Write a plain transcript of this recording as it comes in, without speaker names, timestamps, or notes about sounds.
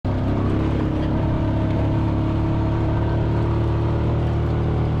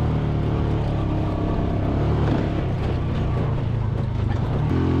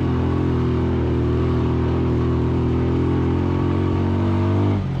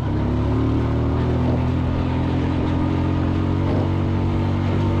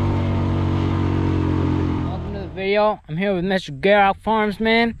video. I'm here with Mr. Gierok Farms,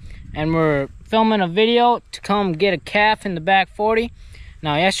 man, and we're filming a video to come get a calf in the back 40.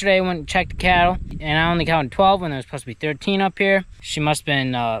 Now, yesterday I went and checked the cattle, and I only counted 12 when there was supposed to be 13 up here. She must have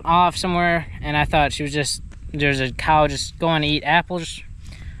been off somewhere, and I thought she was just, there's a cow just going to eat apples.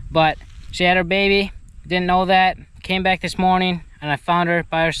 But she had her baby, didn't know that, came back this morning, and I found her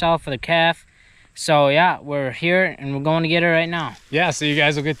by herself with a calf. So yeah, we're here, and we're going to get her right now. Yeah, so you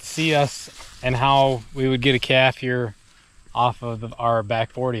guys will get to see us and how we would get a calf here off of our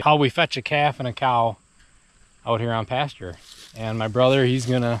back 40. How we fetch a calf and a cow out here on pasture. And my brother, he's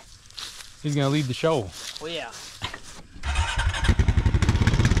gonna lead the show. Oh yeah.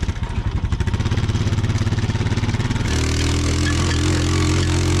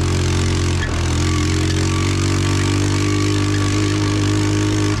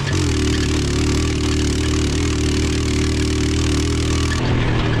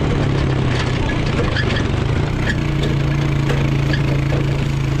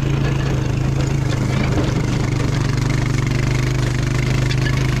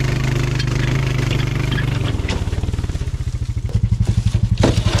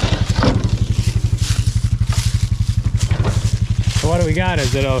 What do we got?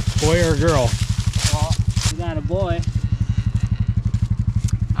 Is it a boy or a girl? Well, we got a boy.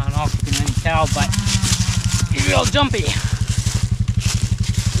 I don't know if you can really tell, but he's real jumpy.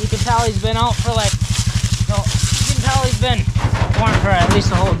 You can tell he's been out for like, no, you can tell he's been born for at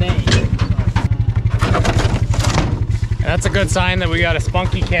least a whole day. That's a good sign that we got a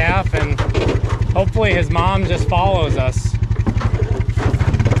spunky calf, and hopefully his mom just follows us.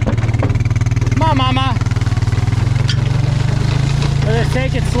 Come on, Mama. Let's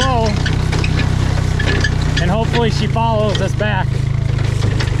take it slow, and hopefully she follows us back.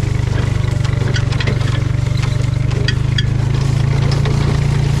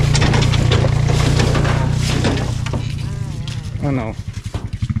 Oh no.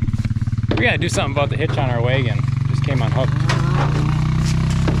 We gotta do something about the hitch on our wagon. Just came unhooked.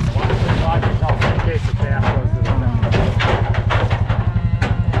 Watch yourself in case the calf goes to the center.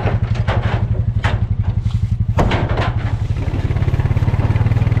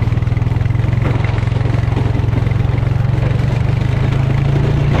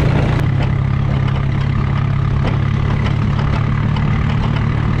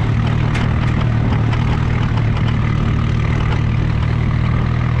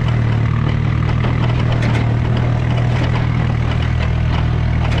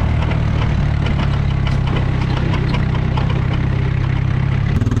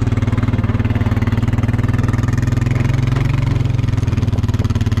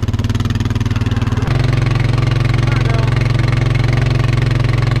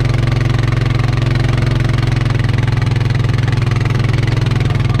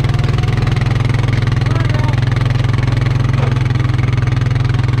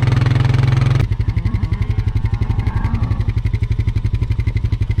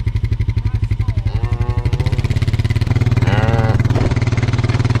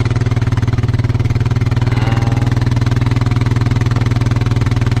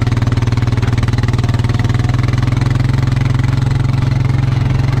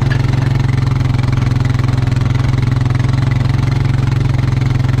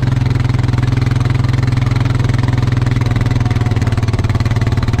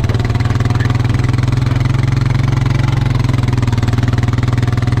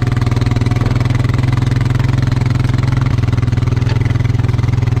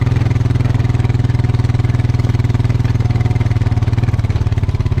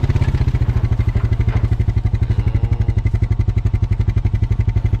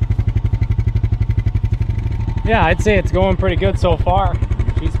 Yeah, I'd say it's going pretty good so far.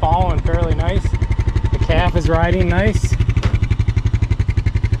 She's following fairly nice. The calf is riding nice.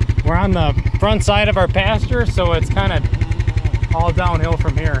 We're on the front side of our pasture, so it's kind of all downhill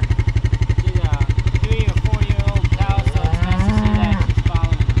from here. She's a 4-year-old cow, so it's nice to see that she's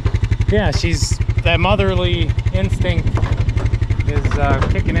following. Yeah, that motherly instinct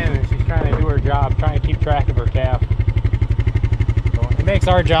is kicking in, and she's trying to do her job, trying to keep track of her calf. So it makes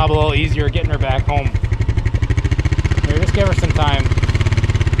our job a little easier getting her back home. Here, just give her some time.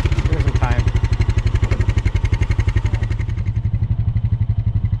 Give her some time.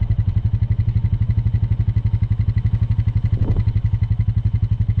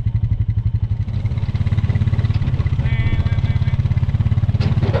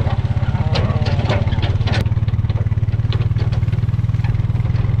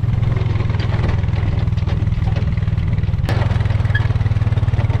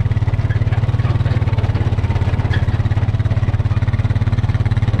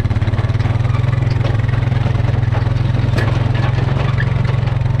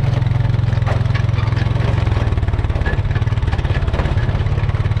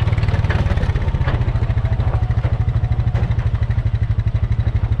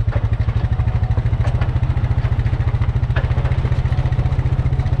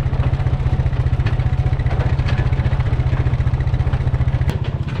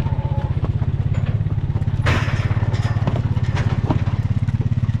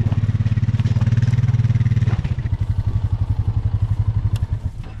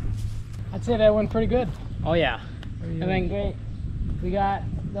 say that went pretty good. Oh yeah, it went great. We got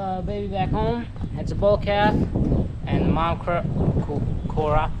the baby back home. It's a bull calf, and the mom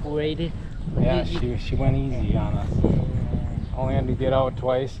cooperated. Yeah, she went easy on us. Only had to get out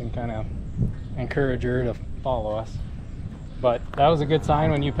twice and kind of encourage her to follow us. But that was a good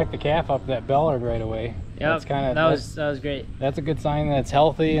sign when you picked the calf up that Bellard right away. Yep, that was great. That's a good sign that it's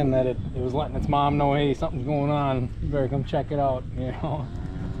healthy and that it was letting its mom know, hey, something's going on. You better come check it out, you know.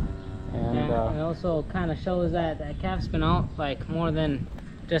 And it also kind of shows that that calf's been out like more than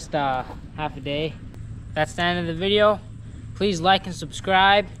just half a day. That's the end of the video. Please like and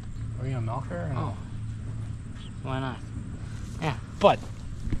subscribe. Are you gonna milk her or no? Why not? Yeah. But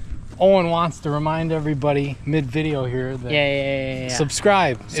Owen wants to remind everybody mid-video here that yeah.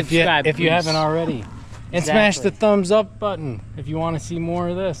 Subscribe if you haven't already. And smash the thumbs up button if you want to see more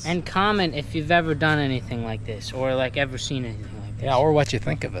of this. And comment if you've ever done anything like this or like ever seen anything like this. Yeah, or what you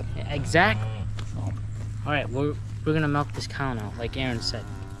think of it. Yeah, exactly. So. All right, we're gonna milk this cow now, like Aaron said.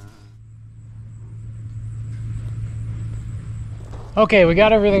 Okay, we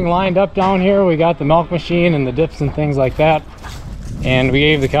got everything lined up down here. We got the milk machine and the dips and things like that. And we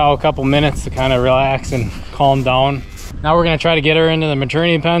gave the cow a couple minutes to kind of relax and calm down. Now we're gonna try to get her into the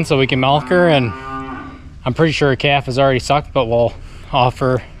maternity pen so we can milk her, and I'm pretty sure her calf is already sucked, but we'll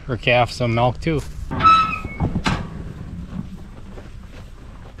offer her calf some milk too.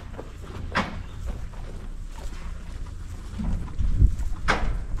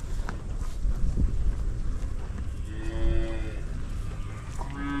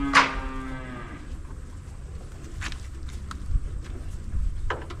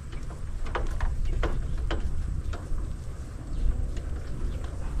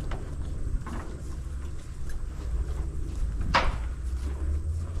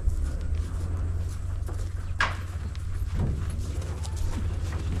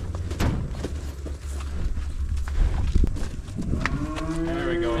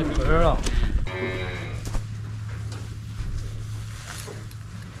 Girl.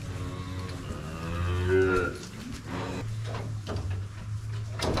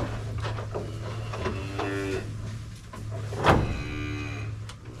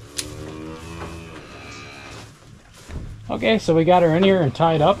 Okay, so we got her in here and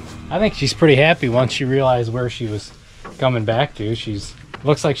tied up. I think she's pretty happy once she realized where she was coming back to.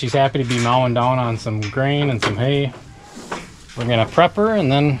 Looks like she's happy to be mowing down on some grain and some hay. We're gonna prep her and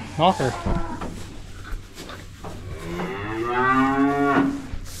then milk her.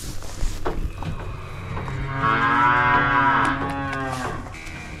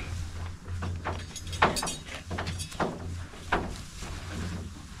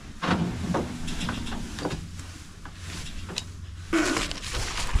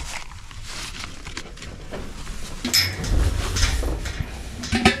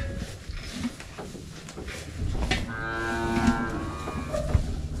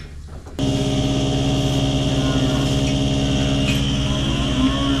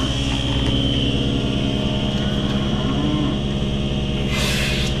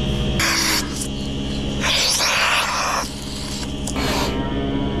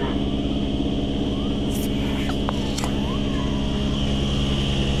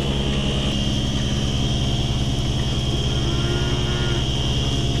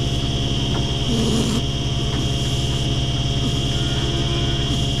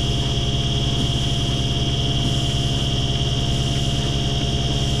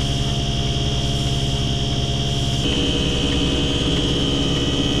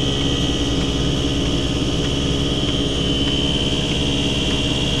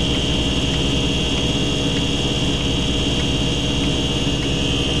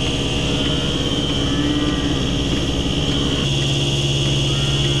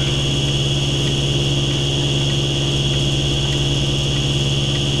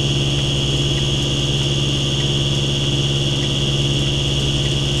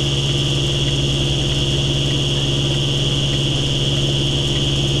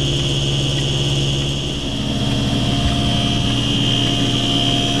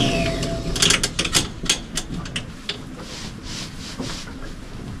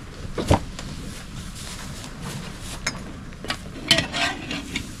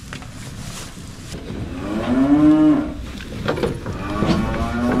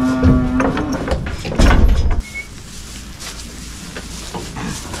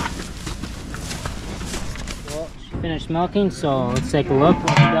 Finished milking, so let's take a look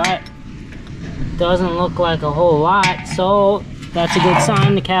what we got. Doesn't look like a whole lot, so that's a good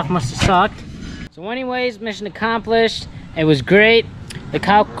sign. The calf must have sucked. So anyways, mission accomplished. It was great. The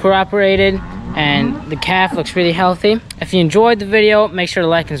cow cooperated and the calf looks really healthy. If you enjoyed the video, make sure to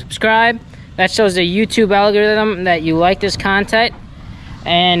like and subscribe. That shows the YouTube algorithm that you like this content.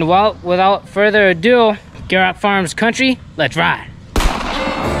 And well, without further ado, Gierok Farms country, let's ride.